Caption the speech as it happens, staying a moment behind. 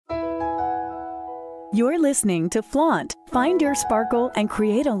You're listening to Flaunt. Find your sparkle and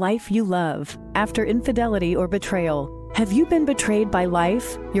create a life you love. After infidelity or betrayal, have you been betrayed by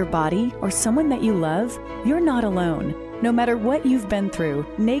life, your body, or someone that you love? You're not alone. No matter what you've been through,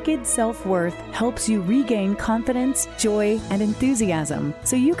 Naked Self-Worth helps you regain confidence, joy, and enthusiasm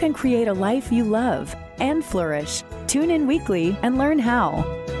so you can create a life you love and flourish. Tune in weekly and learn how.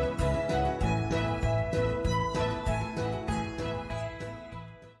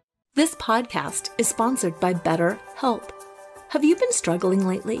 This podcast is sponsored by BetterHelp. Have you been struggling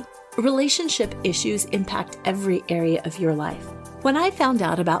lately? Relationship issues impact every area of your life. When I found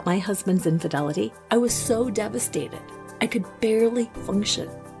out about my husband's infidelity, I was so devastated. I could barely function.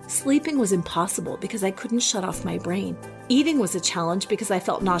 Sleeping was impossible because I couldn't shut off my brain. Eating was a challenge because I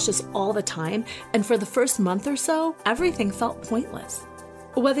felt nauseous all the time, and for the first month or so, everything felt pointless.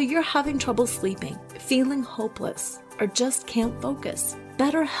 Whether you're having trouble sleeping, feeling hopeless, or just can't focus,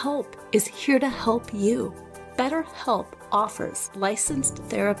 BetterHelp is here to help you. BetterHelp offers licensed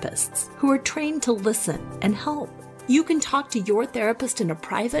therapists who are trained to listen and help. You can talk to your therapist in a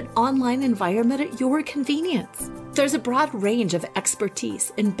private online environment at your convenience. There's a broad range of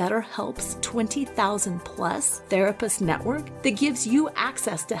expertise in BetterHelp's 20,000 plus therapist network that gives you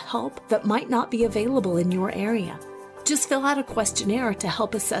access to help that might not be available in your area. Just fill out a questionnaire to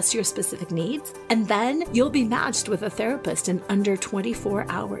help assess your specific needs, and then you'll be matched with a therapist in under 24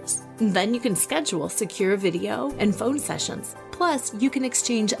 hours. Then you can schedule secure video and phone sessions. Plus, you can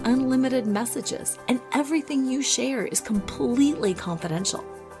exchange unlimited messages, and everything you share is completely confidential.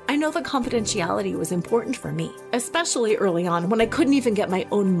 I know that confidentiality was important for me, especially early on when I couldn't even get my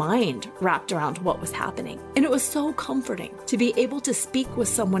own mind wrapped around what was happening. And it was so comforting to be able to speak with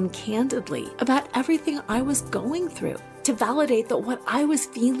someone candidly about everything I was going through, to validate that what I was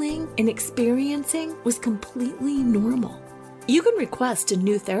feeling and experiencing was completely normal. You can request a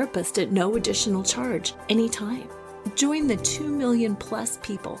new therapist at no additional charge anytime. Join the 2 million plus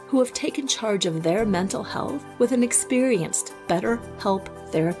people who have taken charge of their mental health with an experienced BetterHelp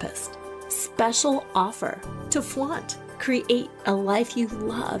therapist. Special offer to Flaunt. Create a life you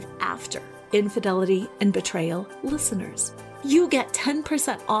love after infidelity and betrayal listeners. You get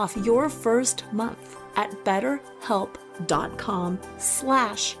 10% off your first month at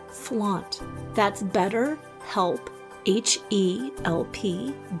betterhelp.com/flaunt. That's BetterHelp,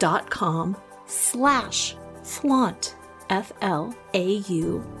 HELP.com/flaunt, FLAUNT.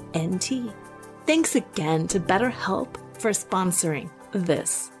 Thanks again to BetterHelp for sponsoring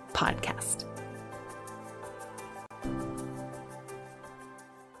this podcast.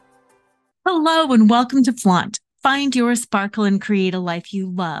 Hello and welcome to Flaunt. Find your sparkle and create a life you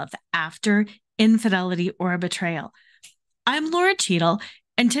love after infidelity or betrayal. I'm Laura Cheadle,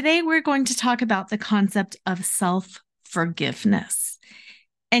 and today we're going to talk about the concept of self-forgiveness.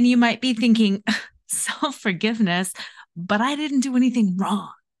 And you might be thinking, self-forgiveness, but I didn't do anything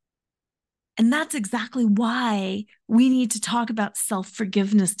wrong. And that's exactly why we need to talk about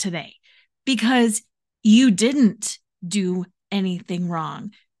self-forgiveness today, because you didn't do anything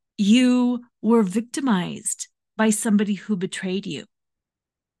wrong. You were victimized by somebody who betrayed you.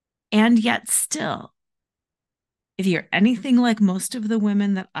 And yet still, if you're anything like most of the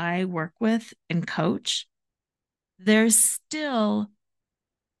women that I work with and coach, there's still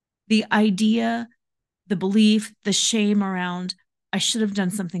the idea, the belief, the shame around, I should have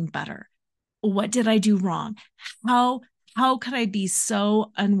done something better. What did I do wrong? How could I be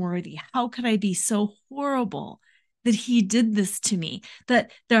so unworthy? How could I be so horrible that he did this to me?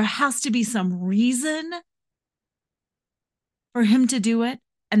 That there has to be some reason for him to do it,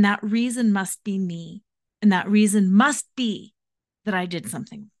 and that reason must be me. And that reason must be that I did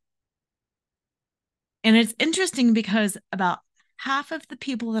something. And it's interesting because about half of the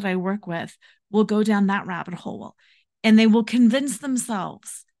people that I work with will go down that rabbit hole, and they will convince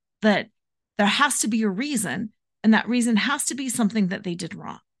themselves that there has to be a reason, and that reason has to be something that they did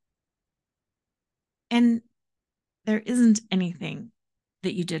wrong. And there isn't anything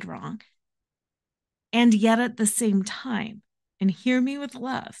that you did wrong. And yet at the same time, and hear me with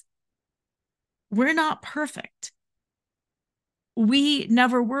love, we're not perfect. We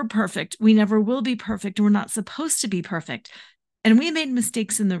never were perfect. We never will be perfect. We're not supposed to be perfect. And we made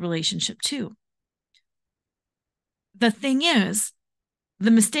mistakes in the relationship too. The thing is, the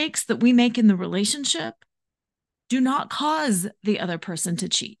mistakes that we make in the relationship do not cause the other person to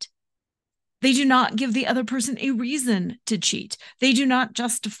cheat. They do not give the other person a reason to cheat. They do not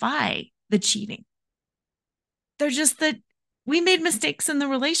justify the cheating. They're just that we made mistakes in the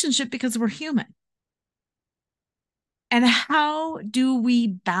relationship because we're human. And how do we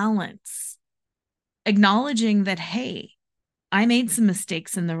balance acknowledging that, hey, I made some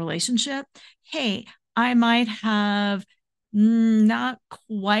mistakes in the relationship. Hey, I might have not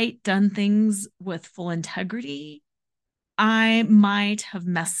quite done things with full integrity. I might have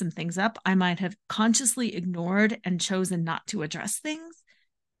messed some things up. I might have consciously ignored and chosen not to address things.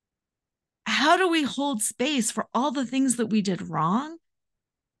 How do we hold space for all the things that we did wrong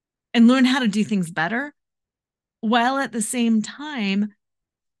and learn how to do things better while at the same time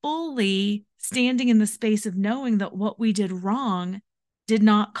fully standing in the space of knowing that what we did wrong did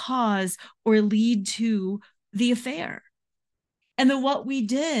not cause or lead to the affair, and that what we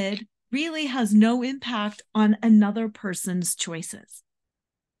did really has no impact on another person's choices?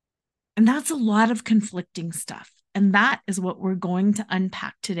 And that's a lot of conflicting stuff. And that is what we're going to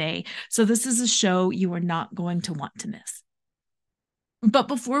unpack today. So this is a show you are not going to want to miss. But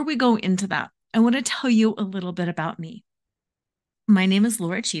before we go into that, I want to tell you a little bit about me. My name is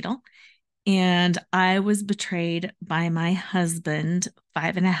Laura Cheadle, and I was betrayed by my husband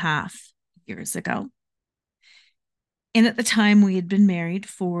 5.5 years ago. And at the time, we had been married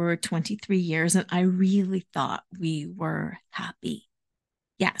for 23 years, and I really thought we were happy.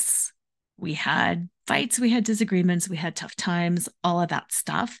 Yes, we had fights, we had disagreements, we had tough times, all of that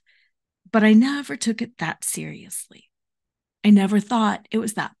stuff. But I never took it that seriously. I never thought it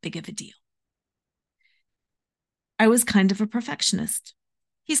was that big of a deal. I was kind of a perfectionist.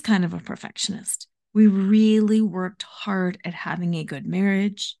 He's kind of a perfectionist. We really worked hard at having a good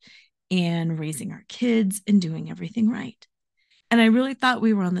marriage and raising our kids and doing everything right. And I really thought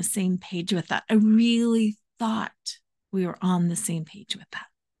we were on the same page with that. I really thought we were on the same page with that.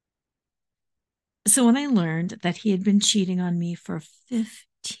 So when I learned that he had been cheating on me for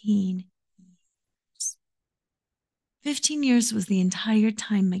 15 years, 15 years was the entire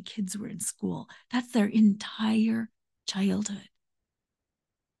time my kids were in school. That's their entire childhood.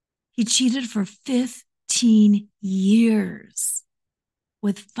 He cheated for 15 years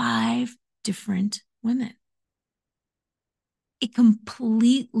with 5 different women. It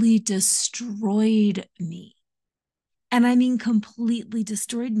completely destroyed me. And I mean completely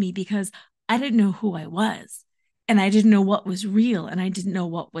destroyed me, because I didn't know who I was, and I didn't know what was real, and I didn't know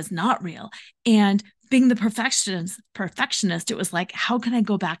what was not real. And being the perfectionist, it was like, how can I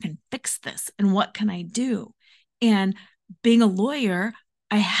go back and fix this? And what can I do? And being a lawyer,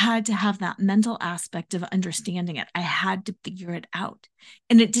 I had to have that mental aspect of understanding it. I had to figure it out,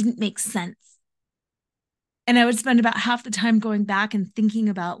 and it didn't make sense. And I would spend about half the time going back and thinking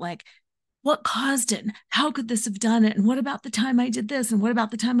about, like, what caused it? And how could this have done it? And what about the time I did this? And what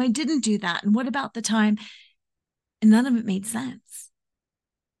about the time I didn't do that? And what about the time? And none of it made sense.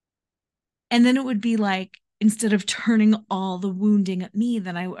 And then it would be like, instead of turning all the wounding at me,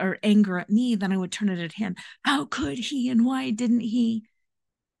 or anger at me, then I would turn it at him. How could he? And why didn't he?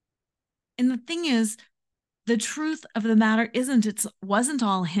 And the thing is, the truth of the matter isn't, it wasn't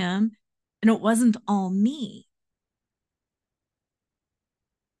all him, and it wasn't all me.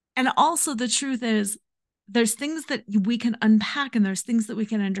 And also the truth is, there's things that we can unpack, and there's things that we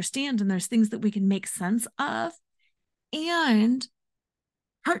can understand, and there's things that we can make sense of. And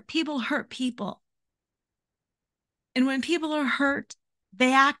hurt people hurt people. And when people are hurt,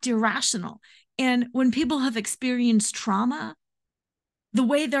 they act irrational. And when people have experienced trauma, the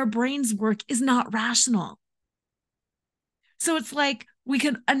way their brains work is not rational. So it's like, we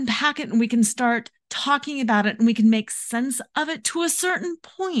can unpack it and we can start talking about it and we can make sense of it to a certain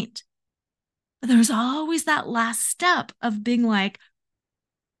point. But there's always that last step of being like,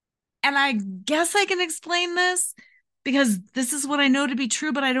 and I guess I can explain this because this is what I know to be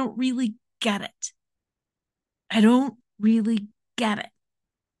true, but I don't really get it. I don't really get it.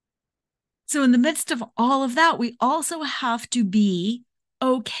 So in the midst of all of that, we also have to be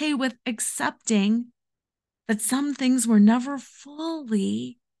okay with accepting that some things we're never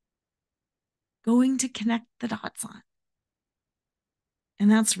fully going to connect the dots on. And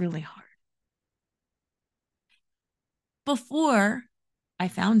that's really hard. Before I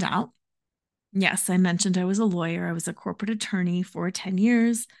found out, yes, I mentioned I was a lawyer. I was a corporate attorney for 10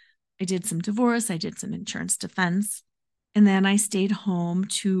 years. I did some divorce. I did some insurance defense. And then I stayed home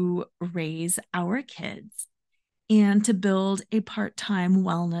to raise our kids and to build a part-time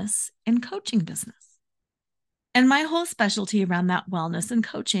wellness and coaching business. And my whole specialty around that wellness and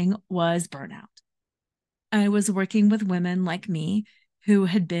coaching was burnout. I was working with women like me who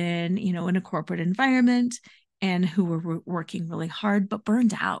had been, in a corporate environment and who were working really hard, but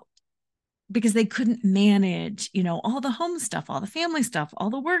burned out because they couldn't manage, all the home stuff, all the family stuff, all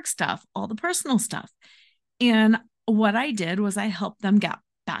the work stuff, all the personal stuff. And what I did was I helped them get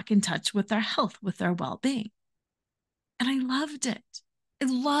back in touch with their health, with their well-being. And I loved it. I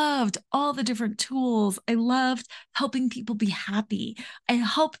loved all the different tools. I loved helping people be happy. I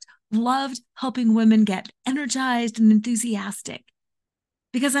helped loved helping women get energized and enthusiastic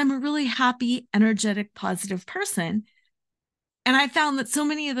because I'm a really happy, energetic, positive person. And I found that so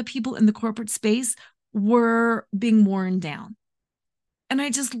many of the people in the corporate space were being worn down. And I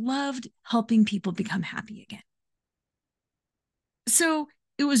just loved helping people become happy again. So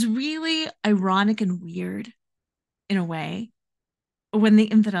it was really ironic and weird in a way when the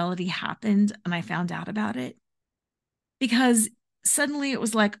infidelity happened and I found out about it, because suddenly it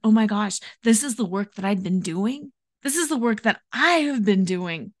was like, oh my gosh, this is the work that I'd been doing. This is the work that I have been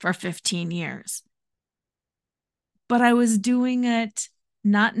doing for 15 years. But I was doing it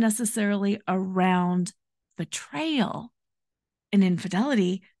not necessarily around betrayal and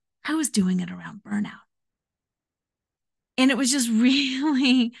infidelity. I was doing it around burnout. And it was just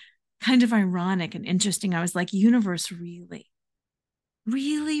really kind of ironic and interesting. I was like, universe, really,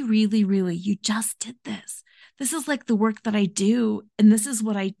 really, really, really, you just did this. This is like the work that I do, and this is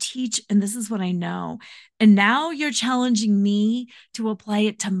what I teach, and this is what I know. And now you're challenging me to apply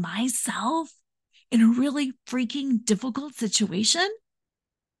it to myself in a really freaking difficult situation.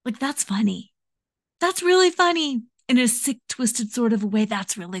 Like, that's funny. That's really funny. In a sick, twisted sort of a way,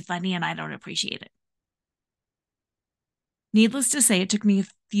 that's really funny, and I don't appreciate it. Needless to say, it took me a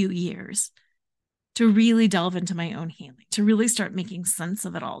few years to really delve into my own healing, to really start making sense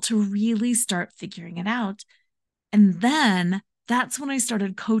of it all, to really start figuring it out. And then that's when I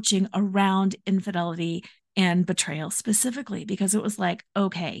started coaching around infidelity and betrayal specifically, because it was like,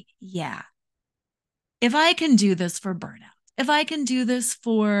 okay, yeah, if I can do this for burnout, if I can do this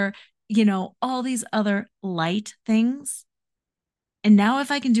for, all these other light things, and now if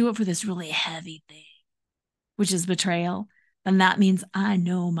I can do it for this really heavy thing, which is betrayal, then that means I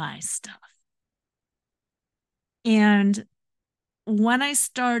know my stuff. And when I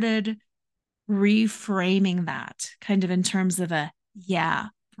started reframing that kind of in terms of yeah,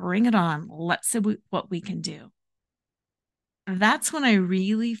 bring it on, let's see what we can do, that's when I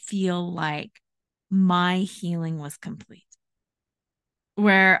really feel like my healing was complete,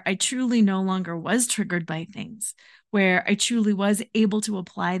 where I truly no longer was triggered by things, where I truly was able to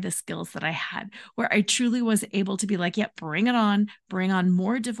apply the skills that I had, where I truly was able to be like, yeah, bring it on, bring on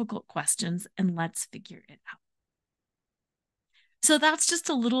more difficult questions, and let's figure it out. So that's just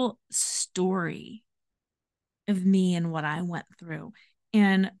a little story of me and what I went through.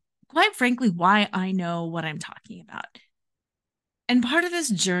 And quite frankly, why I know what I'm talking about. And part of this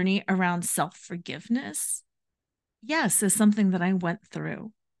journey around self-forgiveness, yes, is something that I went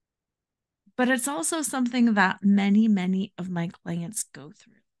through. But it's also something that many, many of my clients go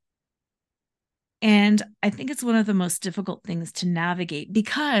through. And I think it's one of the most difficult things to navigate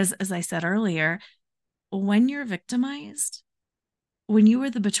because, as I said earlier, when you're victimized, when you were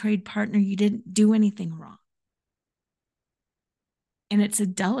the betrayed partner, you didn't do anything wrong. And it's a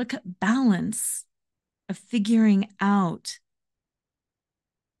delicate balance of figuring out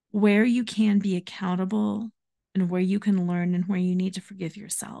where you can be accountable and where you can learn and where you need to forgive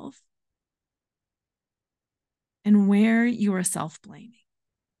yourself, and where you are self-blaming,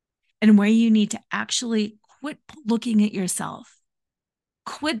 and where you need to actually quit looking at yourself,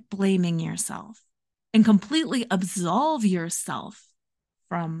 quit blaming yourself, and completely absolve yourself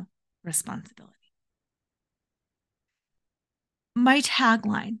from responsibility. My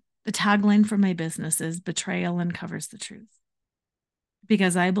tagline, the tagline for my business is betrayal uncovers the truth,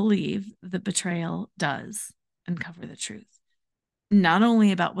 because I believe that betrayal does uncover the truth, not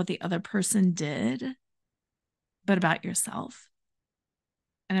only about what the other person did, but about yourself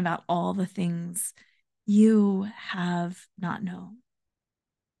and about all the things you have not known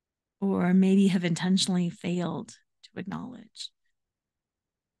or maybe have intentionally failed to acknowledge,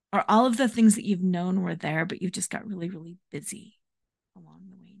 or all of the things that you've known were there, but you just got really, really busy along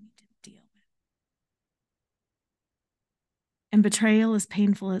the way and you didn't deal with. And betrayal, as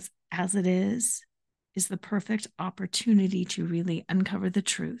painful as it is the perfect opportunity to really uncover the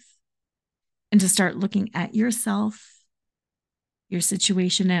truth and to start looking at yourself, your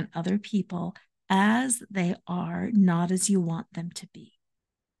situation, and other people as they are, not as you want them to be.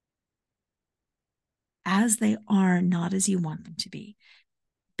 As they are, not as you want them to be.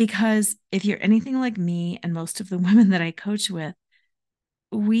 Because if you're anything like me and most of the women that I coach with,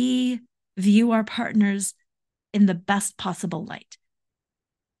 we view our partners in the best possible light.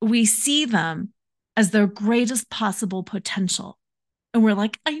 We see them as their greatest possible potential. And we're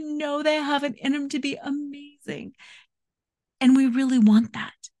like, I know they have it in them to be amazing. And we really want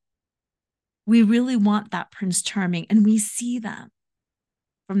that. We really want that Prince Charming, and we see them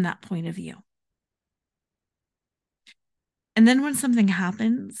from that point of view. And then when something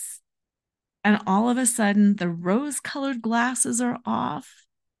happens, and all of a sudden the rose-colored glasses are off,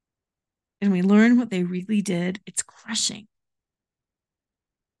 and we learn what they really did, it's crushing.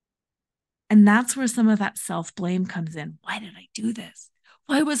 And that's where some of that self-blame comes in. Why did I do this?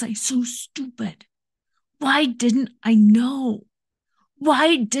 Why was I so stupid? Why didn't I know?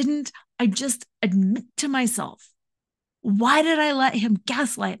 Why didn't I just admit to myself? Why did I let him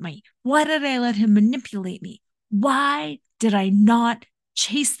gaslight me? Why did I let him manipulate me? Why did I not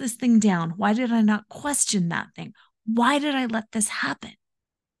chase this thing down? Why did I not question that thing? Why did I let this happen?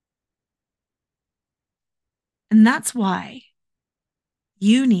 And that's why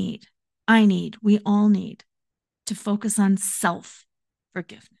you need, I need, we all need to focus on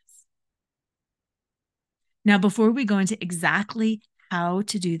self-forgiveness. Now, before we go into exactly how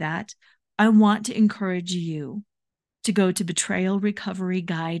to do that, I want to encourage you to go to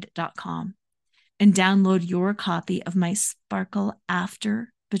betrayalrecoveryguide.com and download your copy of my Sparkle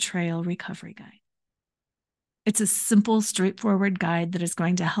After Betrayal Recovery Guide. It's a simple, straightforward guide that is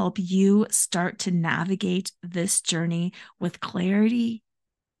going to help you start to navigate this journey with clarity,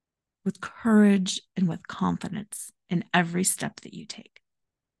 with courage, and with confidence in every step that you take.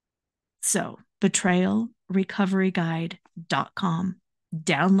 So, betrayalrecoveryguide.com,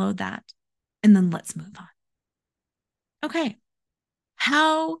 download that, and then let's move on. Okay,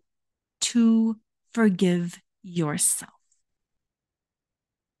 how to forgive yourself.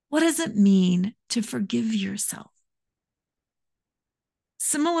 What does it mean to forgive yourself?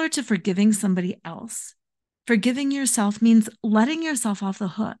 Similar to forgiving somebody else, forgiving yourself means letting yourself off the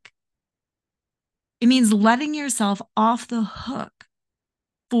hook. It means letting yourself off the hook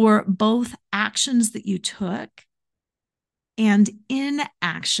for both actions that you took and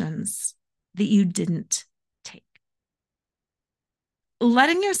inactions that you didn't take.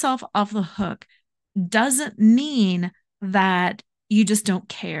 Letting yourself off the hook doesn't mean that you just don't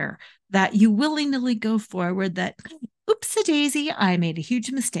care, that you willy-nilly go forward, that, oopsie-daisy, I made a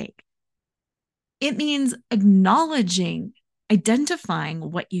huge mistake. It means acknowledging,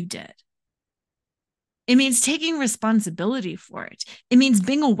 identifying what you did. It means taking responsibility for it. It means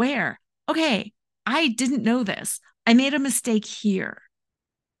being aware. Okay, I didn't know this. I made a mistake here.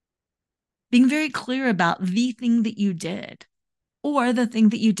 Being very clear about the thing that you did or the thing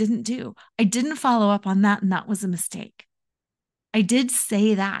that you didn't do. I didn't follow up on that, and that was a mistake. I did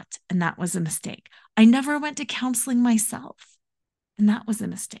say that, and that was a mistake. I never went to counseling myself, and that was a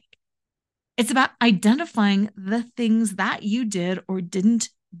mistake. It's about identifying the things that you did or didn't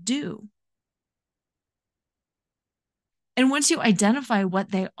do. And once you identify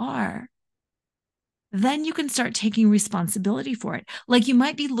what they are, then you can start taking responsibility for it. Like you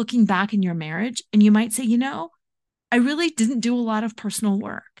might be looking back in your marriage and you might say, I really didn't do a lot of personal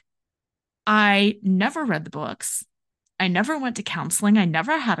work. I never read the books. I never went to counseling. I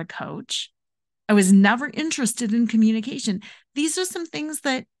never had a coach. I was never interested in communication. These are some things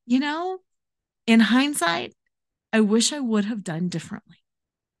that, in hindsight, I wish I would have done differently.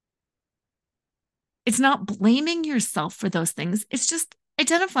 It's not blaming yourself for those things. It's just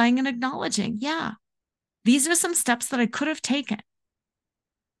identifying and acknowledging, yeah, these are some steps that I could have taken.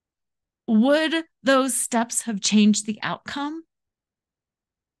 Would those steps have changed the outcome?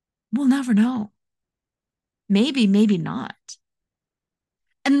 We'll never know. Maybe, maybe not.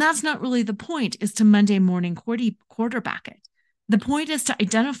 And that's not really the point, is to Monday morning quarterback it. The point is to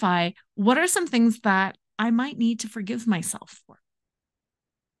identify what are some things that I might need to forgive myself for.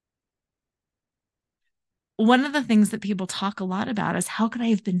 One of the things that people talk a lot about is, how could I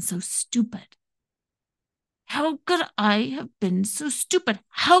have been so stupid? How could I have been so stupid?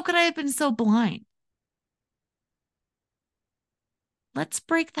 How could I have been so blind? Let's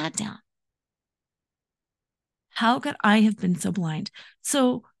break that down. How could I have been so blind?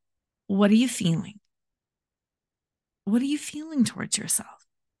 So, what are you feeling? What are you feeling towards yourself?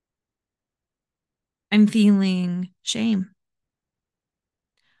 I'm feeling shame.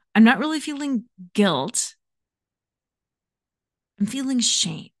 I'm not really feeling guilt. I'm feeling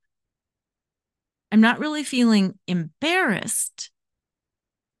shame. I'm not really feeling embarrassed.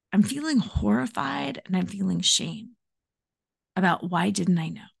 I'm feeling horrified, and I'm feeling shame about, why didn't I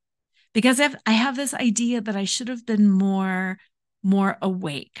know? Because I have this idea that I should have been more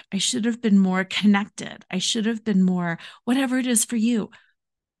awake. I should have been more connected. I should have been more, whatever it is for you.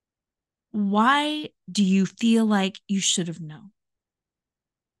 Why do you feel like you should have known?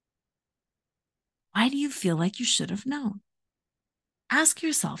 Why do you feel like you should have known? Ask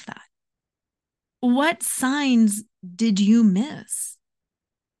yourself that. What signs did you miss?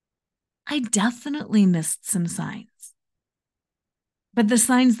 I definitely missed some signs. But the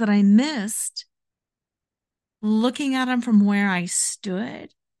signs that I missed, looking at them from where I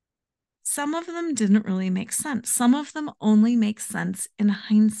stood, some of them didn't really make sense. Some of them only make sense in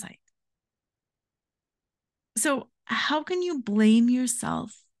hindsight. So, how can you blame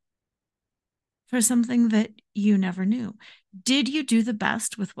yourself for something that you never knew? Did you do the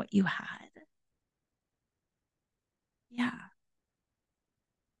best with what you had? Yeah.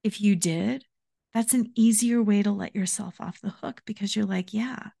 If you did, that's an easier way to let yourself off the hook because you're like,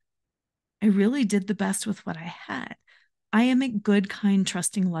 yeah, I really did the best with what I had. I am a good, kind,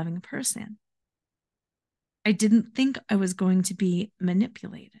 trusting, loving person. I didn't think I was going to be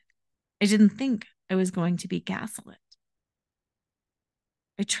manipulated. I didn't think I was going to be gaslit.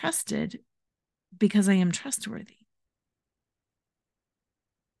 I trusted because I am trustworthy.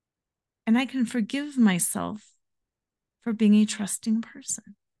 And I can forgive myself for being a trusting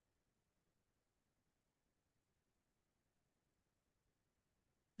person.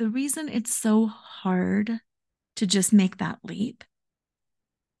 The reason it's so hard to just make that leap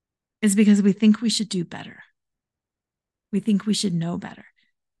is because we think we should do better. We think we should know better.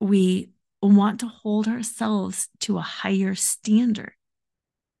 We want to hold ourselves to a higher standard.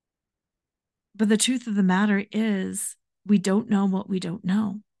 But the truth of the matter is, we don't know what we don't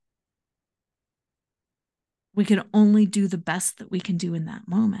know. We can only do the best that we can do in that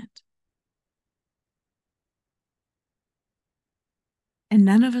moment. And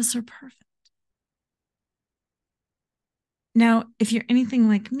none of us are perfect. Now, if you're anything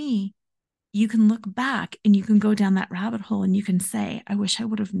like me, you can look back and you can go down that rabbit hole and you can say, I wish I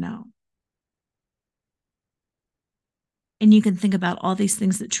would have known. And you can think about all these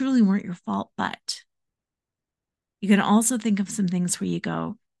things that truly weren't your fault, but you can also think of some things where you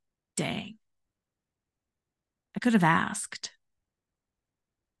go, dang, I could have asked.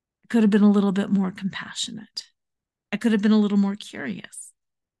 I could have been a little bit more compassionate. I could have been a little more curious.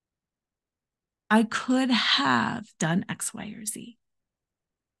 I could have done X, Y, or Z.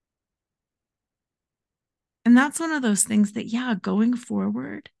 And that's one of those things that, yeah, going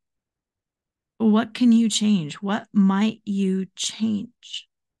forward, what can you change? What might you change?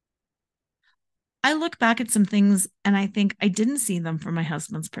 I look back at some things and I think I didn't see them from my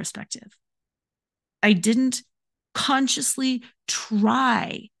husband's perspective. I didn't consciously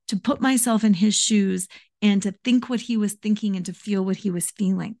try to put myself in his shoes and to think what he was thinking and to feel what he was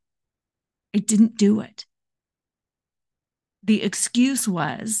feeling. I didn't do it. The excuse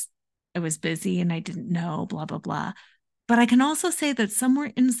was I was busy and I didn't know, blah, blah, blah. But I can also say that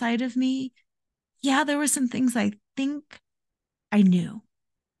somewhere inside of me, yeah, there were some things I think I knew.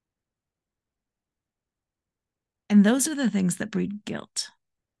 And those are the things that breed guilt.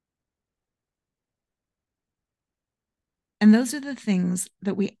 And those are the things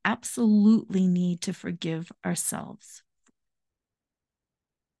that we absolutely need to forgive ourselves.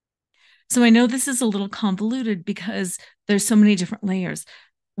 So I know this is a little convoluted because there's so many different layers.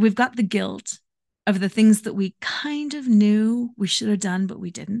 We've got the guilt of the things that we kind of knew we should have done, but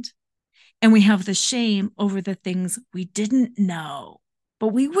we didn't. And we have the shame over the things we didn't know, but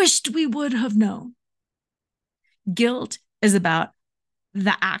we wished we would have known. Guilt is about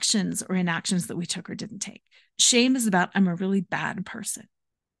the actions or inactions that we took or didn't take. Shame is about, I'm a really bad person.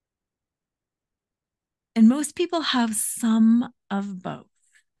 And most people have some of both.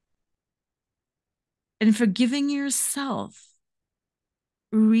 And forgiving yourself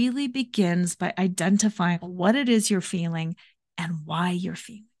really begins by identifying what it is you're feeling and why you're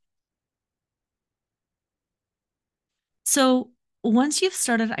feeling. So once you've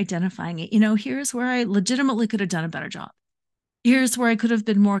started identifying it, here's where I legitimately could have done a better job. Here's where I could have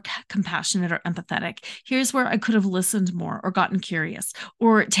been more compassionate or empathetic. Here's where I could have listened more or gotten curious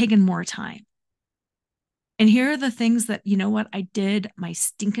or taken more time. And here are the things that, I did my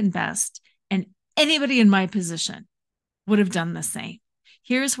stinking best, and anybody in my position would have done the same.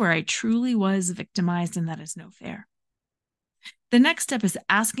 Here's where I truly was victimized, and that is no fair. The next step is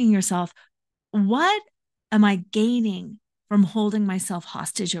asking yourself, what am I gaining from holding myself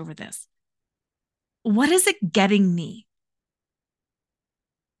hostage over this? What is it getting me?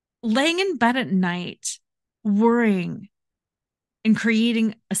 Laying in bed at night, worrying and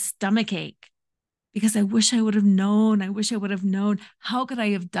creating a stomach ache because I wish I would have known. I wish I would have known. How could I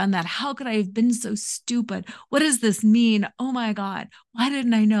have done that? How could I have been so stupid? What does this mean? Oh my God. Why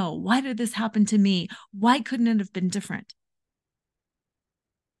didn't I know? Why did this happen to me? Why couldn't it have been different?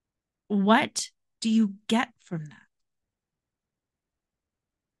 What do you get from that?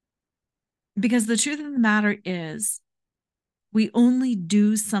 Because the truth of the matter is, we only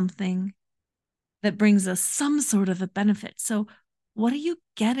do something that brings us some sort of a benefit. So, what are you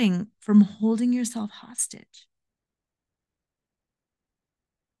getting from holding yourself hostage?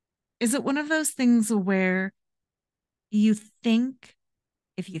 Is it one of those things where you think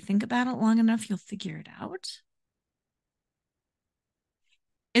if you think about it long enough, you'll figure it out?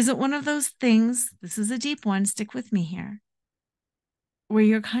 Is it one of those things, this is a deep one, stick with me here, where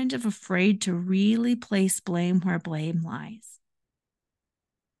you're kind of afraid to really place blame where blame lies?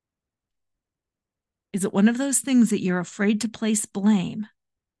 Is it one of those things that you're afraid to place blame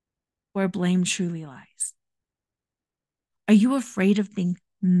where blame truly lies? Are you afraid of being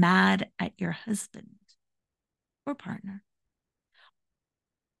mad at your husband or partner?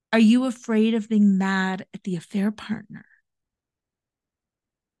 Are you afraid of being mad at the affair partner?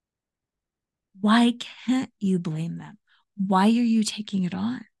 Why can't you blame them? Why are you taking it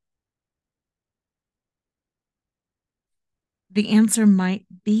on? The answer might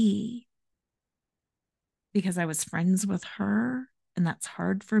be because I was friends with her, and that's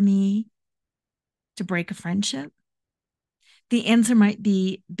hard for me to break a friendship. The answer might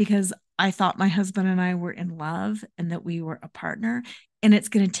be because I thought my husband and I were in love and that we were a partner, and it's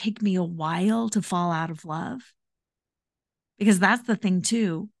going to take me a while to fall out of love. Because that's the thing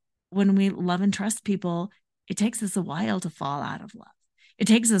too. When we love and trust people, it takes us a while to fall out of love. It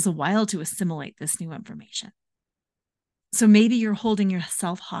takes us a while to assimilate this new information. So maybe you're holding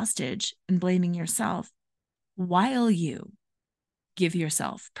yourself hostage and blaming yourself while you give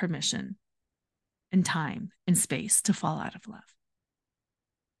yourself permission and time and space to fall out of love.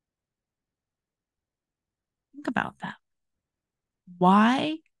 Think about that.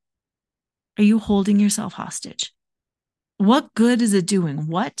 Why are you holding yourself hostage? What good is it doing?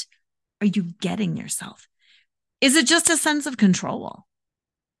 What are you getting yourself? Is it just a sense of control?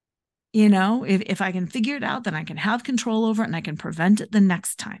 You know, if I can figure it out, then I can have control over it and I can prevent it the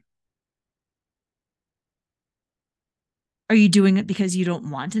next time. Are you doing it because you don't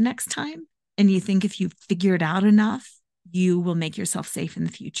want a next time? And you think if you figure it out enough, you will make yourself safe in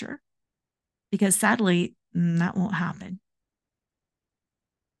the future? Because sadly, that won't happen.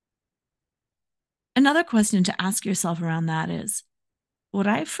 Another question to ask yourself around that is, would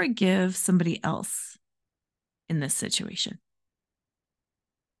I forgive somebody else in this situation?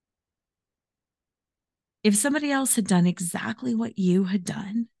 If somebody else had done exactly what you had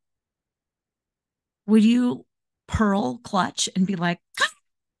done, would you pearl clutch and be like,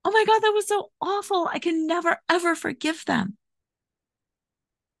 oh my God, that was so awful. I can never, ever forgive them?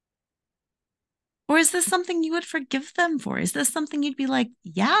 Or is this something you would forgive them for? Is this something you'd be like,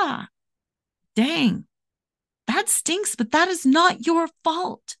 yeah, dang, that stinks, but that is not your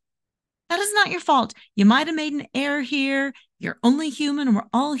fault. That is not your fault. You might have made an error here. You're only human and we're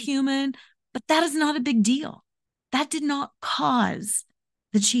all human, but that is not a big deal. That did not cause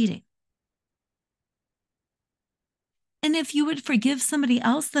the cheating. And if you would forgive somebody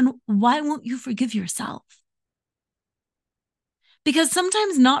else, then why won't you forgive yourself? Because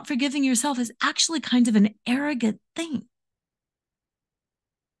sometimes not forgiving yourself is actually kind of an arrogant thing.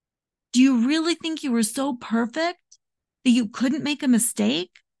 Do you really think you were so perfect that you couldn't make a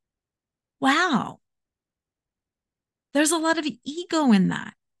mistake? Wow. There's a lot of ego in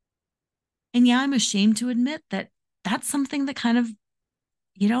that. And yeah, I'm ashamed to admit that that's something that kind of,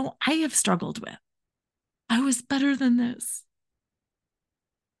 I have struggled with. I was better than this.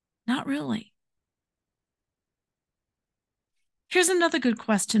 Not really. Here's another good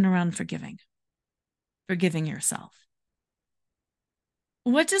question around forgiving yourself.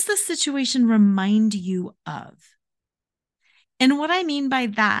 What does the situation remind you of? And what I mean by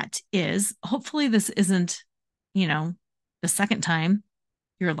that is, hopefully this isn't, the second time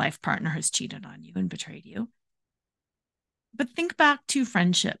your life partner has cheated on you and betrayed you. But think back to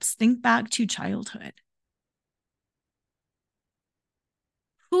friendships, think back to childhood.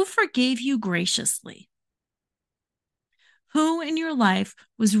 Who forgave you graciously? Who in your life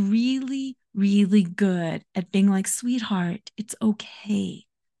was really, really good at being like, sweetheart, it's okay.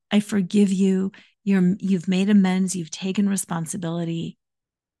 I forgive you. You've made amends. You've taken responsibility.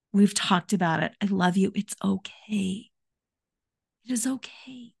 We've talked about it. I love you. It's okay. It is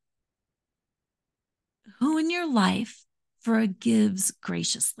okay. Who in your life forgives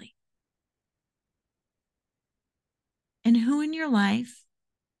graciously? And who in your life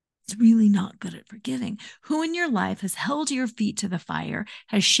is really not good at forgiving? Who in your life has held your feet to the fire,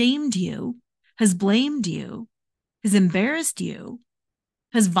 has shamed you, has blamed you, has embarrassed you,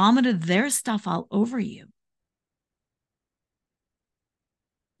 has vomited their stuff all over you?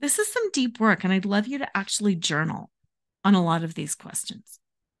 This is some deep work, and I'd love you to actually journal on a lot of these questions.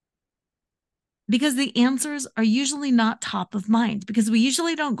 Because the answers are usually not top of mind, because we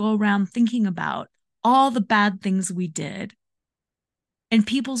usually don't go around thinking about all the bad things we did and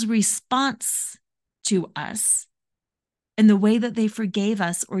people's response to us and the way that they forgave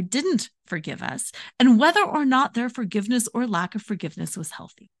us or didn't forgive us, and whether or not their forgiveness or lack of forgiveness was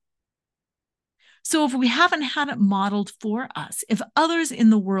healthy. So if we haven't had it modeled for us, if others in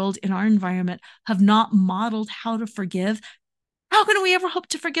the world, in our environment, have not modeled how to forgive, how can we ever hope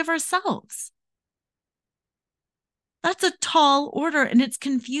to forgive ourselves? That's a tall order and it's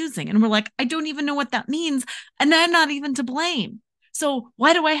confusing. And we're like, I don't even know what that means. And I'm not even to blame. So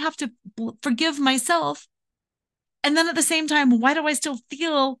why do I have to forgive myself? And then at the same time, why do I still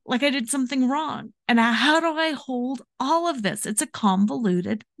feel like I did something wrong? And how do I hold all of this? It's a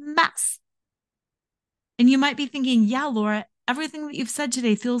convoluted mess. And you might be thinking, yeah, Laura, everything that you've said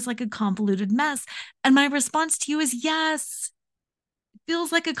today feels like a convoluted mess. And my response to you is yes, it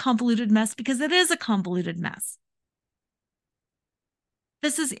feels like a convoluted mess because it is a convoluted mess.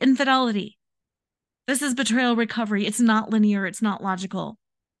 This is infidelity. This is betrayal recovery. It's not linear. It's not logical.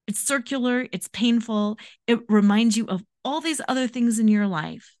 It's circular. It's painful. It reminds you of all these other things in your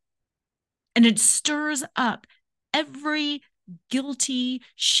life. And it stirs up every guilty,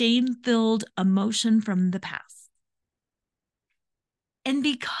 shame-filled emotion from the past. And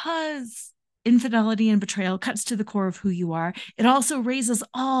because infidelity and betrayal cuts to the core of who you are, it also raises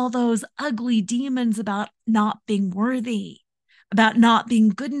all those ugly demons about not being worthy, about not being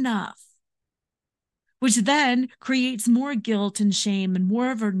good enough, which then creates more guilt and shame and more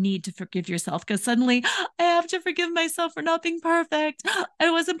of a need to forgive yourself because suddenly I have to forgive myself for not being perfect.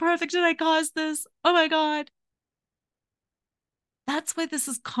 I wasn't perfect and I caused this. Oh my God. That's why this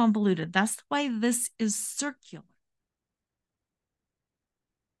is convoluted. That's why this is circular.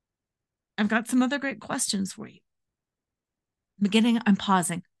 I've got some other great questions for you. Beginning, I'm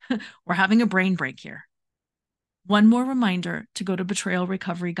pausing. We're having a brain break here. One more reminder to go to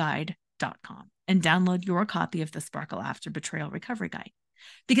betrayalrecoveryguide.com and download your copy of the Sparkle After Betrayal Recovery Guide.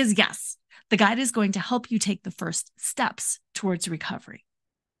 Because yes, the guide is going to help you take the first steps towards recovery.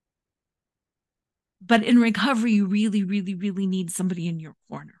 But in recovery, you really, really, really need somebody in your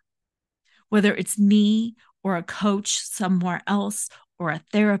corner. Whether it's me or a coach somewhere else or a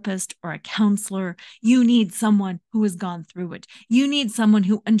therapist or a counselor, you need someone who has gone through it. You need someone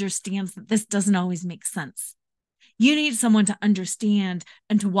who understands that this doesn't always make sense. You need someone to understand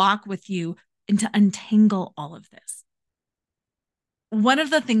and to walk with you and to untangle all of this. One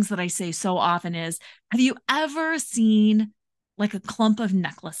of the things that I say so often is, have you ever seen like a clump of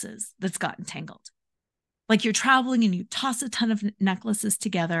necklaces that's gotten tangled? Like you're traveling and you toss a ton of necklaces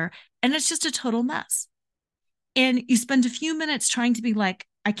together and it's just a total mess. And you spend a few minutes trying to be like,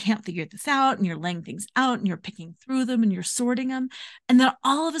 I can't figure this out. And you're laying things out and you're picking through them and you're sorting them. And then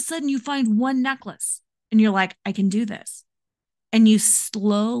all of a sudden you find one necklace and you're like, I can do this. And you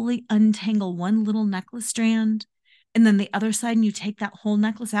slowly untangle one little necklace strand and then the other side and you take that whole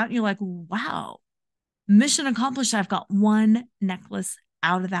necklace out and you're like, wow, mission accomplished. I've got one necklace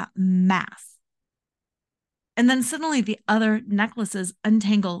out of that mass. And then suddenly the other necklaces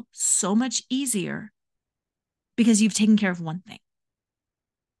untangle so much easier because you've taken care of one thing.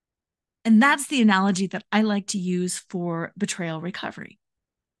 And that's the analogy that I like to use for betrayal recovery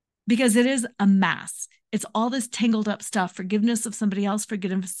because it is a mass. It's all this tangled up stuff, forgiveness of somebody else,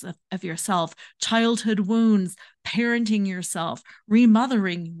 forgiveness of yourself, childhood wounds, parenting yourself,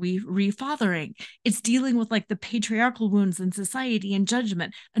 remothering, refathering. It's dealing with like the patriarchal wounds in society and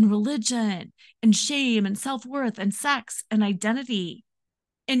judgment and religion and shame and self-worth and sex and identity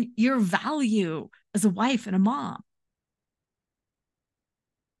and your value as a wife and a mom.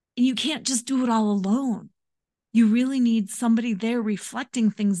 And you can't just do it all alone. You really need somebody there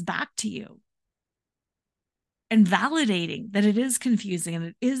reflecting things back to you and validating that it is confusing and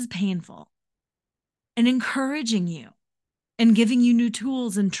it is painful and encouraging you and giving you new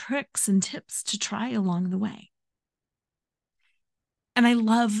tools and tricks and tips to try along the way. And I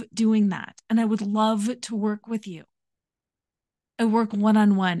love doing that. And I would love to work with you. I work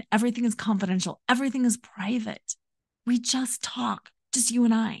one-on-one. Everything is confidential. Everything is private. We just talk, just you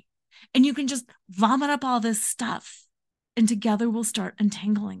and I. And you can just vomit up all this stuff and together we'll start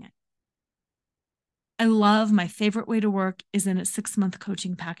untangling it. I love my favorite way to work is in a 6-month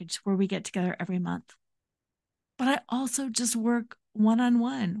coaching package where we get together every month. But I also just work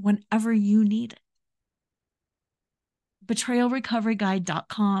one-on-one whenever you need it.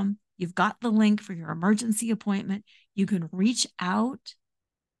 Betrayalrecoveryguide.com. You've got the link for your emergency appointment. You can reach out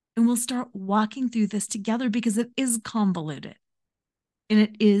and we'll start walking through this together because it is convoluted and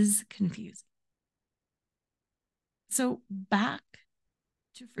it is confusing. So back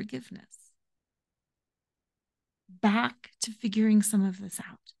to forgiveness. Back to figuring some of this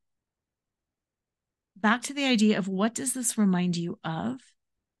out. Back to the idea of what does this remind you of?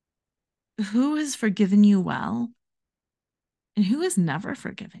 Who has forgiven you well? And who has never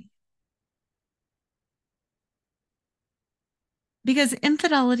forgiven you? Because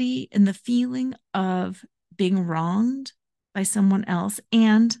infidelity and the feeling of being wronged by someone else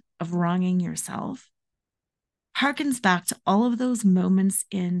and of wronging yourself harkens back to all of those moments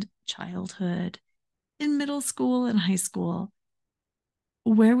in childhood, in middle school and high school,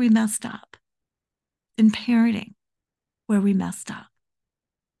 where we messed up, in parenting, where we messed up.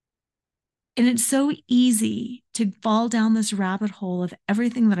 And it's so easy to fall down this rabbit hole of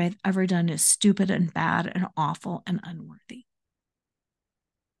everything that I've ever done is stupid and bad and awful and unworthy.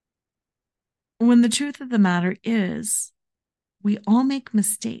 When the truth of the matter is, we all make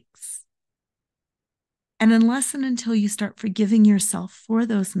mistakes. And unless and until you start forgiving yourself for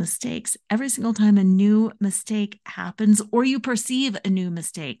those mistakes, every single time a new mistake happens or you perceive a new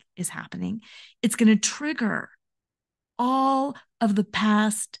mistake is happening, it's going to trigger all of the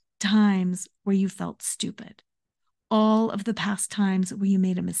past times where you felt stupid, all of the past times where you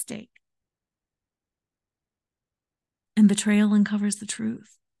made a mistake. And betrayal uncovers the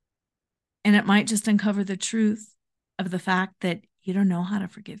truth. And it might just uncover the truth of the fact that you don't know how to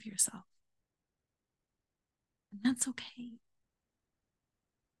forgive yourself. And that's okay.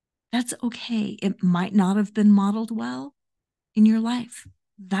 That's okay. It might not have been modeled well in your life.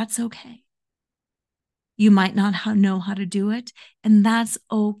 That's okay. You might not know how to do it, and that's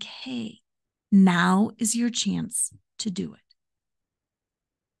okay. Now is your chance to do it.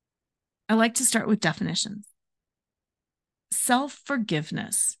 I like to start with definitions.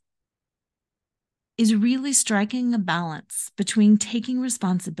 Self-forgiveness is really striking a balance between taking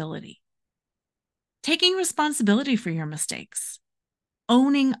responsibility for your mistakes,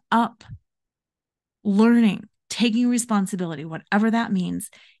 owning up, learning, taking responsibility, whatever that means,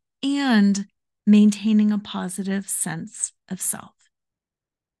 and maintaining a positive sense of self.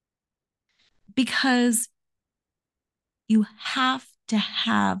 Because you have to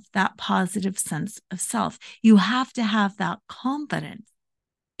have that positive sense of self. You have to have that confidence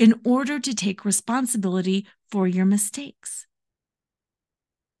in order to take responsibility for your mistakes.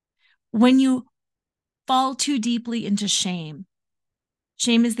 When you fall too deeply into shame,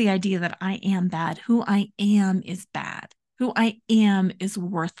 shame is the idea that I am bad. Who I am is bad. Who I am is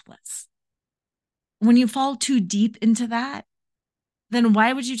worthless. When you fall too deep into that, then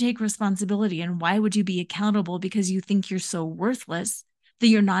why would you take responsibility and why would you be accountable because you think you're so worthless that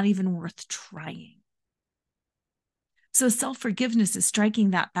you're not even worth trying? So self-forgiveness is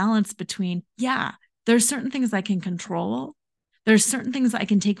striking that balance between, yeah, there's certain things I can control. There's certain things I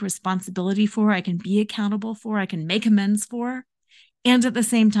can take responsibility for, I can be accountable for, I can make amends for. And at the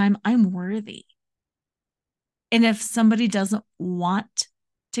same time, I'm worthy. And if somebody doesn't want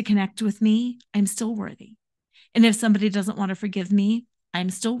to connect with me, I'm still worthy. And if somebody doesn't want to forgive me, I'm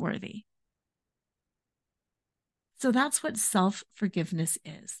still worthy. So that's what self-forgiveness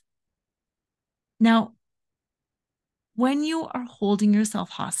is. Now, when you are holding yourself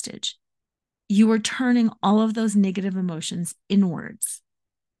hostage, you are turning all of those negative emotions inwards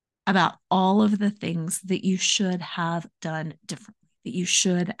about all of the things that you should have done differently, that you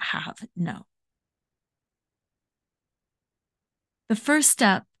should have known. The first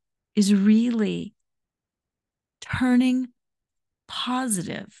step is really turning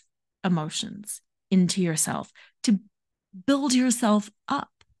positive emotions into yourself to build yourself up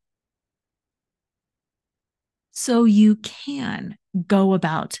so you can go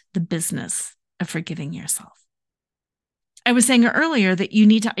about the business of forgiving yourself. I was saying earlier that you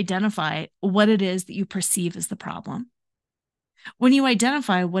need to identify what it is that you perceive as the problem. When you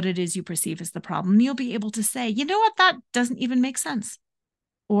identify what it is you perceive as the problem, you'll be able to say, you know what, that doesn't even make sense.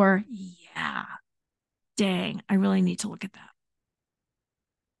 Or, yeah, dang, I really need to look at that.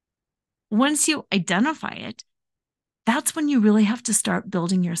 Once you identify it, that's when you really have to start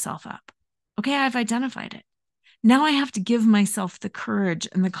building yourself up. Okay, I've identified it. Now I have to give myself the courage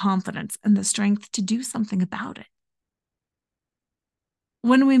and the confidence and the strength to do something about it.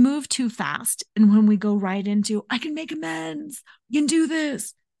 When we move too fast and when we go right into, I can make amends, I can do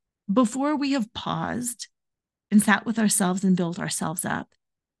this, before we have paused and sat with ourselves and built ourselves up,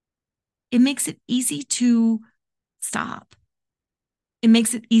 it makes it easy to stop. It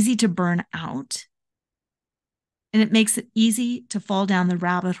makes it easy to burn out. And it makes it easy to fall down the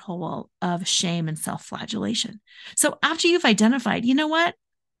rabbit hole of shame and self-flagellation. So after you've identified, you know what?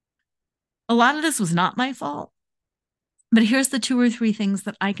 A lot of this was not my fault. But here's the 2 or 3 things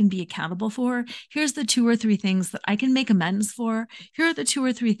that I can be accountable for. Here's the 2 or 3 things that I can make amends for. Here are the 2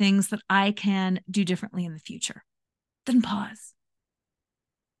 or 3 things that I can do differently in the future. Then pause.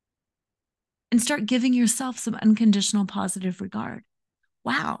 And start giving yourself some unconditional positive regard.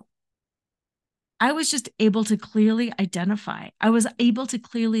 Wow. I was just able to clearly identify. I was able to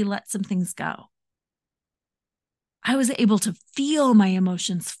clearly let some things go. I was able to feel my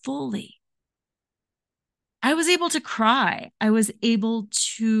emotions fully. I was able to cry. I was able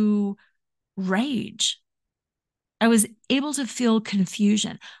to rage. I was able to feel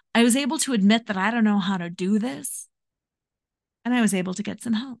confusion. I was able to admit that I don't know how to do this. And I was able to get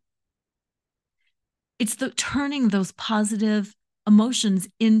some help. It's the turning those positive emotions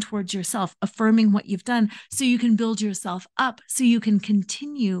in towards yourself, affirming what you've done so you can build yourself up, so you can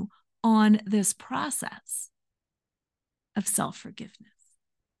continue on this process of self-forgiveness.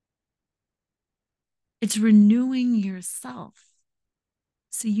 It's renewing yourself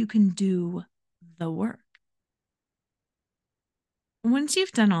so you can do the work. Once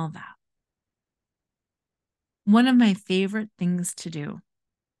you've done all that, one of my favorite things to do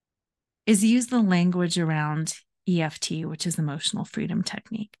is use the language around EFT, which is emotional freedom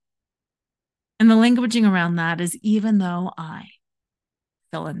technique. And the languaging around that is, even though I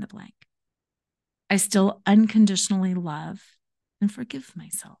fill in the blank, I still unconditionally love and forgive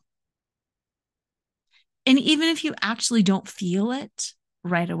myself. And even if you actually don't feel it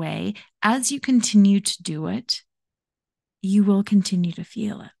right away, as you continue to do it, you will continue to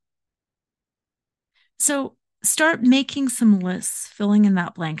feel it. So start making some lists, filling in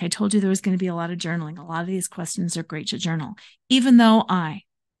that blank. I told you there was going to be a lot of journaling. A lot of these questions are great to journal. Even though I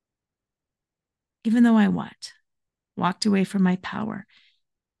what? Walked away from my power.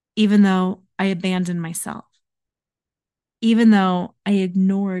 Even though I abandoned myself. Even though I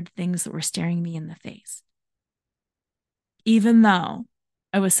ignored things that were staring me in the face. Even though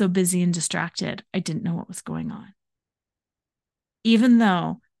I was so busy and distracted, I didn't know what was going on. Even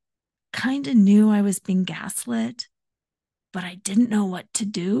though I kind of knew I was being gaslit, but I didn't know what to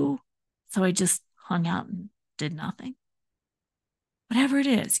do. So I just hung out and did nothing. Whatever it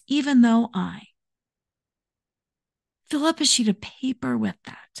is, even though I fill up a sheet of paper with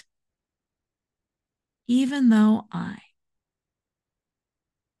that. Even though I.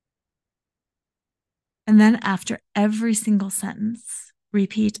 And then after every single sentence,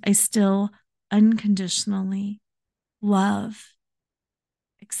 repeat, I still unconditionally love,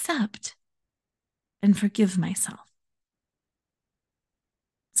 accept, and forgive myself.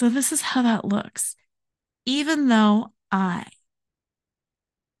 So this is how that looks. Even though I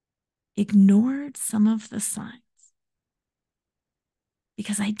ignored some of the signs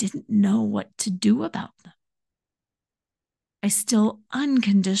because I didn't know what to do about them, I still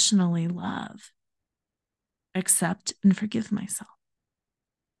unconditionally love, accept, and forgive myself.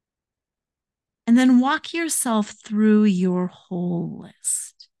 And then walk yourself through your whole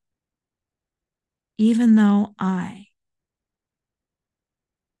list. Even though I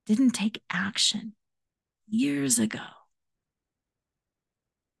didn't take action years ago,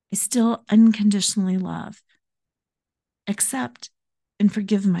 I still unconditionally love, accept, and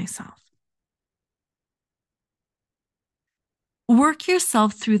forgive myself. Work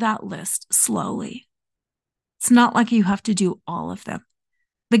yourself through that list slowly. It's not like you have to do all of them,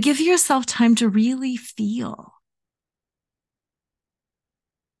 but give yourself time to really feel.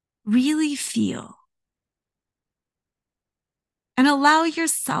 Really feel. And allow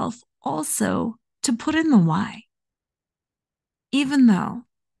yourself also to put in the why. Even though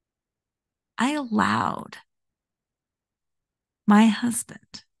I allowed my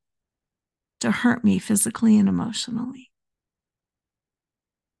husband to hurt me physically and emotionally,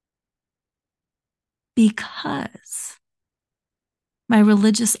 because my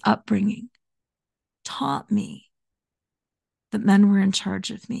religious upbringing taught me that men were in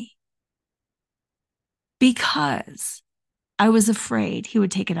charge of me, because I was afraid he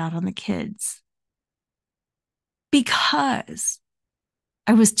would take it out on the kids, because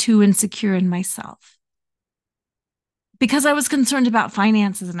I was too insecure in myself, because I was concerned about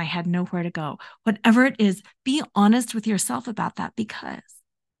finances and I had nowhere to go. Whatever it is, be honest with yourself about that, because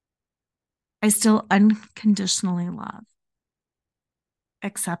I still unconditionally love,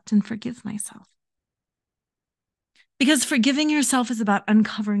 accept, and forgive myself. Because forgiving yourself is about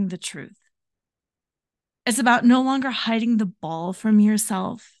uncovering the truth. It's about no longer hiding the ball from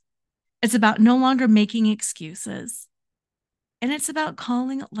yourself. It's about no longer making excuses. And it's about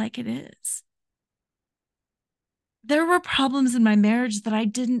calling it like it is. There were problems in my marriage that I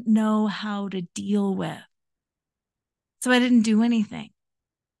didn't know how to deal with. So I didn't do anything.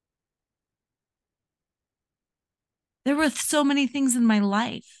 There were so many things in my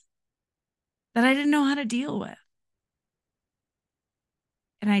life that I didn't know how to deal with.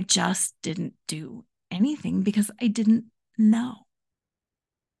 And I just didn't do anything because I didn't know.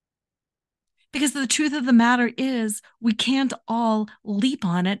 Because the truth of the matter is, we can't all leap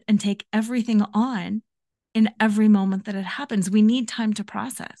on it and take everything on in every moment that it happens. We need time to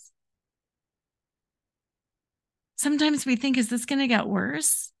process. Sometimes we think, is this going to get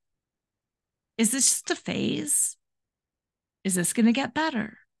worse? Is this just a phase? Is this going to get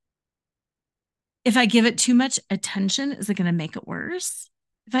better? If I give it too much attention, is it going to make it worse?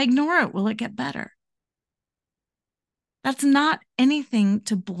 If I ignore it, will it get better? That's not anything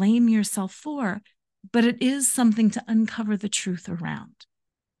to blame yourself for, but it is something to uncover the truth around.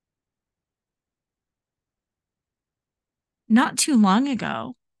 Not too long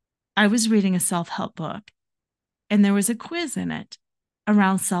ago, I was reading a self-help book, and there was a quiz in it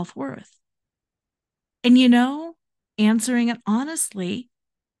around self-worth. And answering it honestly,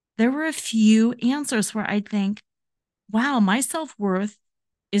 there were a few answers where I'd think, wow, my self-worth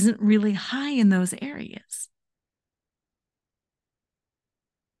isn't really high in those areas.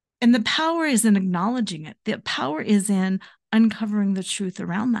 And the power is in acknowledging it. The power is in uncovering the truth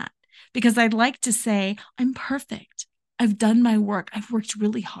around that. Because I'd like to say, I'm perfect. I've done my work. I've worked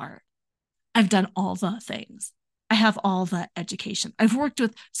really hard. I've done all the things. I have all the education. I've worked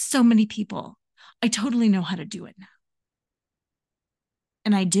with so many people. I totally know how to do it now.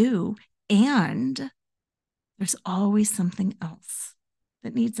 And I do. And there's always something else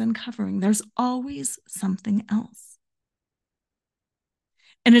that needs uncovering. There's always something else.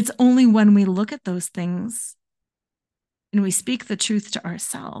 And it's only when we look at those things and we speak the truth to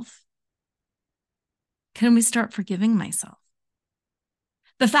ourselves, can we start forgiving myself?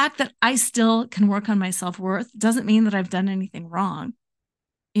 The fact that I still can work on my self-worth doesn't mean that I've done anything wrong.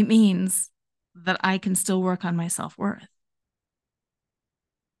 It means that I can still work on my self-worth.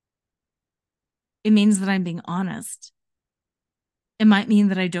 It means that I'm being honest. It might mean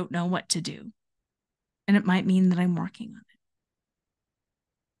that I don't know what to do. And it might mean that I'm working on it.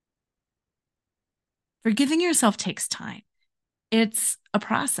 Forgiving yourself takes time. It's a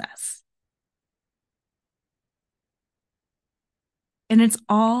process. And it's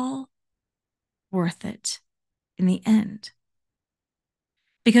all worth it in the end.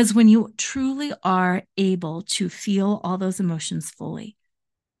 Because when you truly are able to feel all those emotions fully,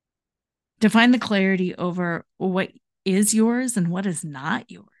 to find the clarity over what is yours and what is not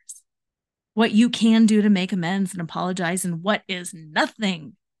yours, what you can do to make amends and apologize, and what is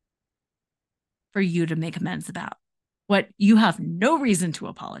nothing for you to make amends about, what you have no reason to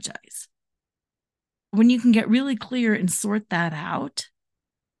apologize. When you can get really clear and sort that out,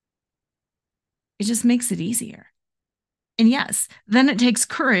 it just makes it easier. And yes, then it takes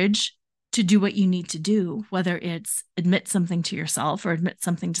courage to do what you need to do, whether it's admit something to yourself or admit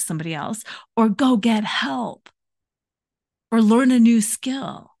something to somebody else, or go get help, or learn a new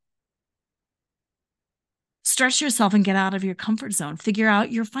skill. Stretch yourself and get out of your comfort zone. Figure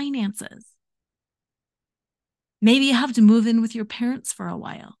out your finances. Maybe you have to move in with your parents for a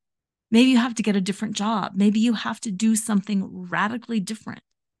while. Maybe you have to get a different job. Maybe you have to do something radically different.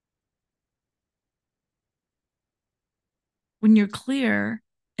 When you're clear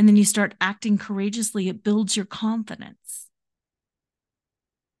and then you start acting courageously, it builds your confidence.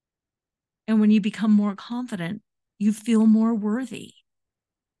 And when you become more confident, you feel more worthy.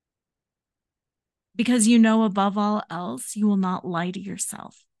 Because above all else, you will not lie to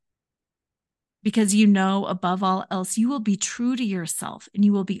yourself. Because above all else, you will be true to yourself and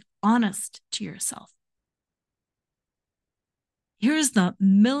you will be honest to yourself. Here's the $1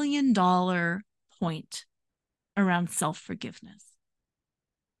 million point around self-forgiveness.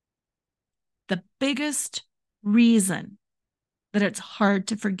 The biggest reason that it's hard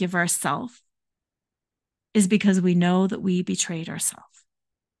to forgive ourselves is because we know that we betrayed ourselves.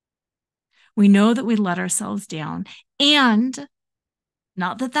 We know that we let ourselves down. And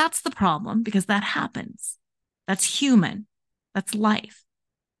not that that's the problem, because that happens. That's human. That's life.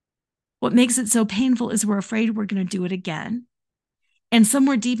 What makes it so painful is we're afraid we're going to do it again. And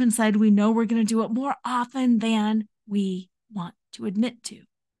somewhere deep inside, we know we're going to do it more often than we want to admit to.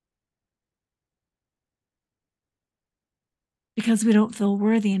 Because we don't feel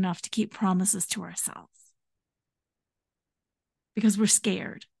worthy enough to keep promises to ourselves. Because we're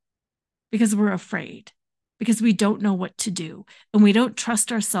scared. Because we're afraid. Because we don't know what to do. And we don't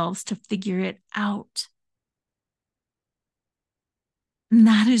trust ourselves to figure it out. And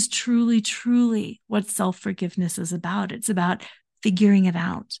that is truly, truly what self-forgiveness is about. It's about figuring it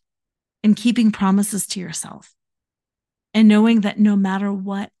out and keeping promises to yourself and knowing that no matter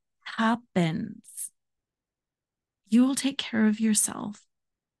what happens, you will take care of yourself.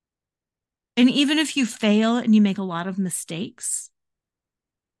 And even if you fail and you make a lot of mistakes,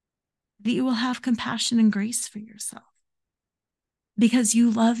 that you will have compassion and grace for yourself because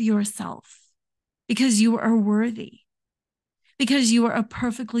you love yourself, because you are worthy, because you are a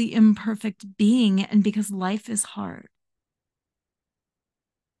perfectly imperfect being, and because life is hard.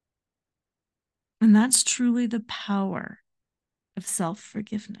 And that's truly the power of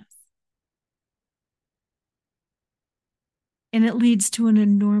self-forgiveness. And it leads to an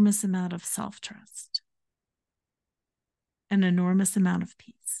enormous amount of self-trust, an enormous amount of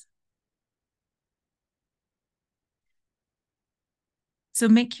peace. So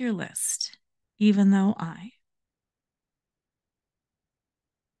make your list, even though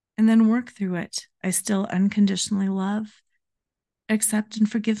and then work through it. I still unconditionally love, accept, and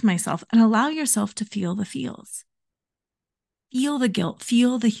forgive myself, and allow yourself to feel the feels. Feel the guilt,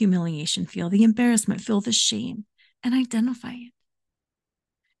 feel the humiliation, feel the embarrassment, feel the shame, and identify it.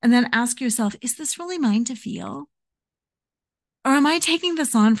 And then ask yourself, is this really mine to feel? Or am I taking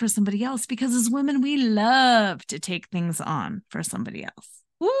this on for somebody else? Because as women, we love to take things on for somebody else.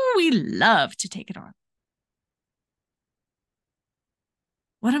 Ooh, we love to take it on.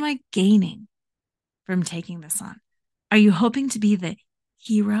 What am I gaining from taking this on? Are you hoping to be the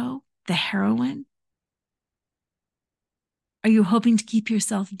hero, the heroine? Are you hoping to keep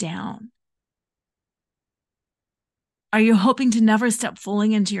yourself down? Are you hoping to never step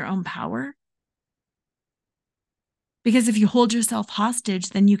fully into your own power? Because if you hold yourself hostage,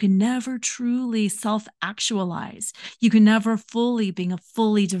 then you can never truly self-actualize. You can never fully being a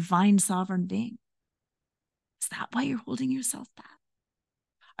fully divine sovereign being. Is that why you're holding yourself back?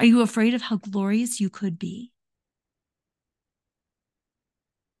 Are you afraid of how glorious you could be?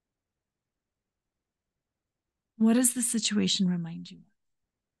 What does the situation remind you of?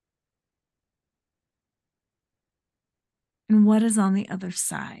 And what is on the other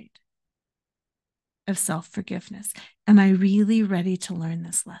side of self-forgiveness? Am I really ready to learn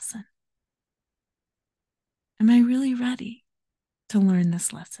this lesson? Am I really ready to learn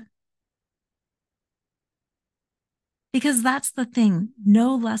this lesson? Because that's the thing.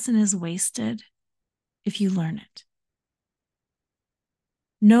 No lesson is wasted if you learn it.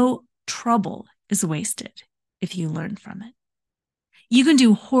 No trouble is wasted if you learn from it. You can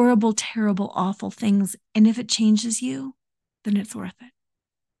do horrible, terrible, awful things, and if it changes you, then it's worth it.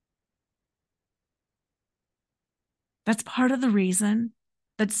 That's part of the reason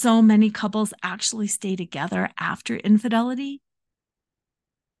that so many couples actually stay together after infidelity.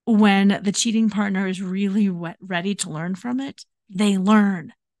 When the cheating partner is really ready to learn from it, they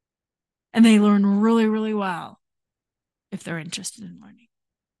learn. And they learn really, really well if they're interested in learning.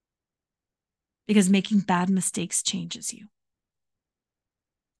 Because making bad mistakes changes you.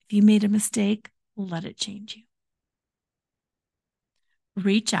 If you made a mistake, let it change you.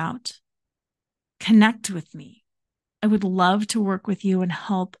 Reach out, connect with me. I would love to work with you and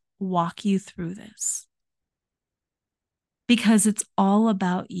help walk you through this. Because it's all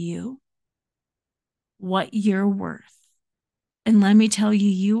about you, what you're worth. And let me tell you,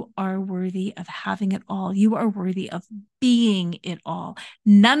 you are worthy of having it all. You are worthy of being it all.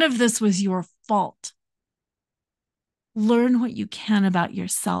 None of this was your fault. Learn what you can about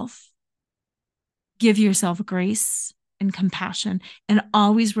yourself. Give yourself grace and compassion, and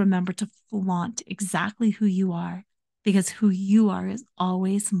always remember to flaunt exactly who you are, because who you are is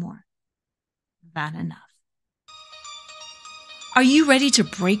always more than enough. Are you ready to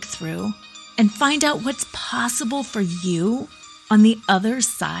break through and find out what's possible for you on the other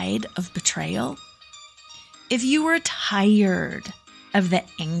side of betrayal? If you are tired of the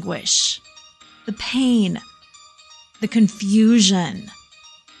anguish, the pain, the confusion,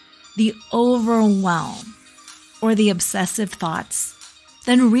 the overwhelm, or the obsessive thoughts,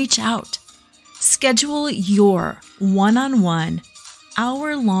 then reach out. Schedule your one-on-one,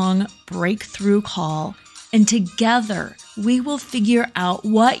 hour-long breakthrough call, and together we will figure out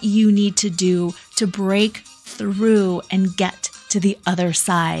what you need to do to break through and get to the other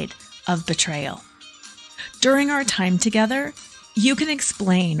side of betrayal. During our time together, you can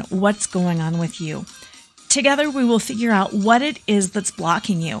explain what's going on with you. Together, we will figure out what it is that's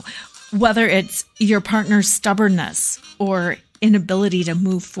blocking you, whether it's your partner's stubbornness or inability to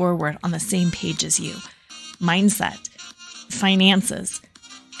move forward on the same page as you, mindset, finances,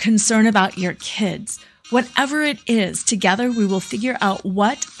 concern about your kids. Whatever it is, together we will figure out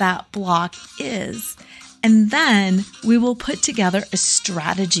what that block is, and then we will put together a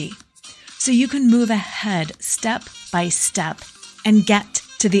strategy so you can move ahead step by step and get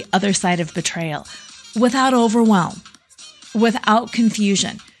to the other side of betrayal without overwhelm, without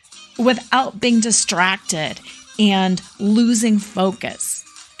confusion, without being distracted and losing focus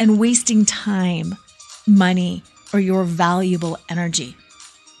and wasting time, money, or your valuable energy.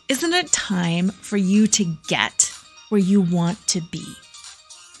 Isn't it time for you to get where you want to be?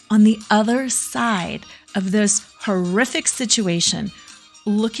 On the other side of this horrific situation,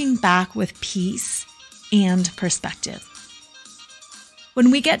 looking back with peace and perspective. When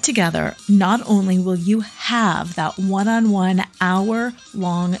we get together, not only will you have that one-on-one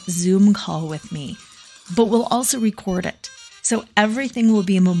hour-long Zoom call with me, but we'll also record it. So everything will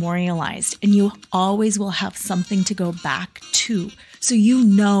be memorialized and you always will have something to go back to, so you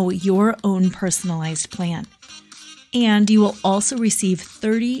know your own personalized plan. And you will also receive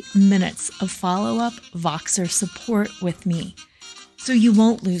 30 minutes of follow-up Voxer support with me, so you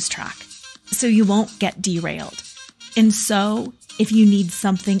won't lose track, so you won't get derailed. And so, if you need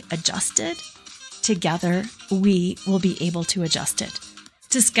something adjusted, together we will be able to adjust it.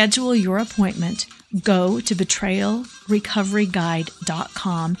 To schedule your appointment, go to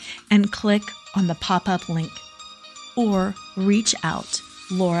betrayalrecoveryguide.com and click on the pop-up link. Or reach out,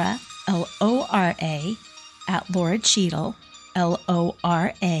 Laura, L-O-R-A, at Laura Cheadle,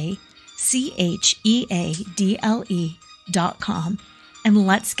 LORACHEADLE.com, and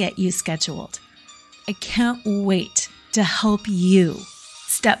let's get you scheduled. I can't wait to help you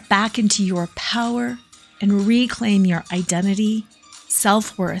step back into your power and reclaim your identity,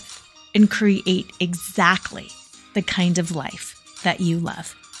 self-worth, and create exactly the kind of life that you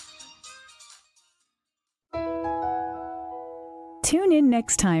love. Tune in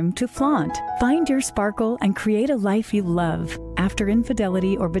next time to Flaunt, Find Your Sparkle, and Create a Life You Love After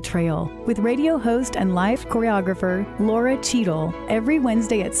Infidelity or Betrayal with radio host and life choreographer Laura Cheadle every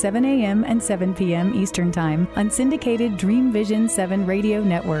Wednesday at 7 a.m. and 7 p.m. Eastern Time on syndicated Dream Vision 7 radio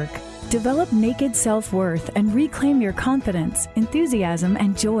network. Develop naked self-worth and reclaim your confidence, enthusiasm,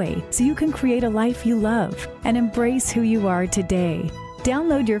 and joy so you can create a life you love and embrace who you are today.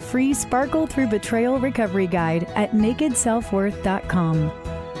 Download your free Sparkle Through Betrayal Recovery Guide at nakedselfworth.com.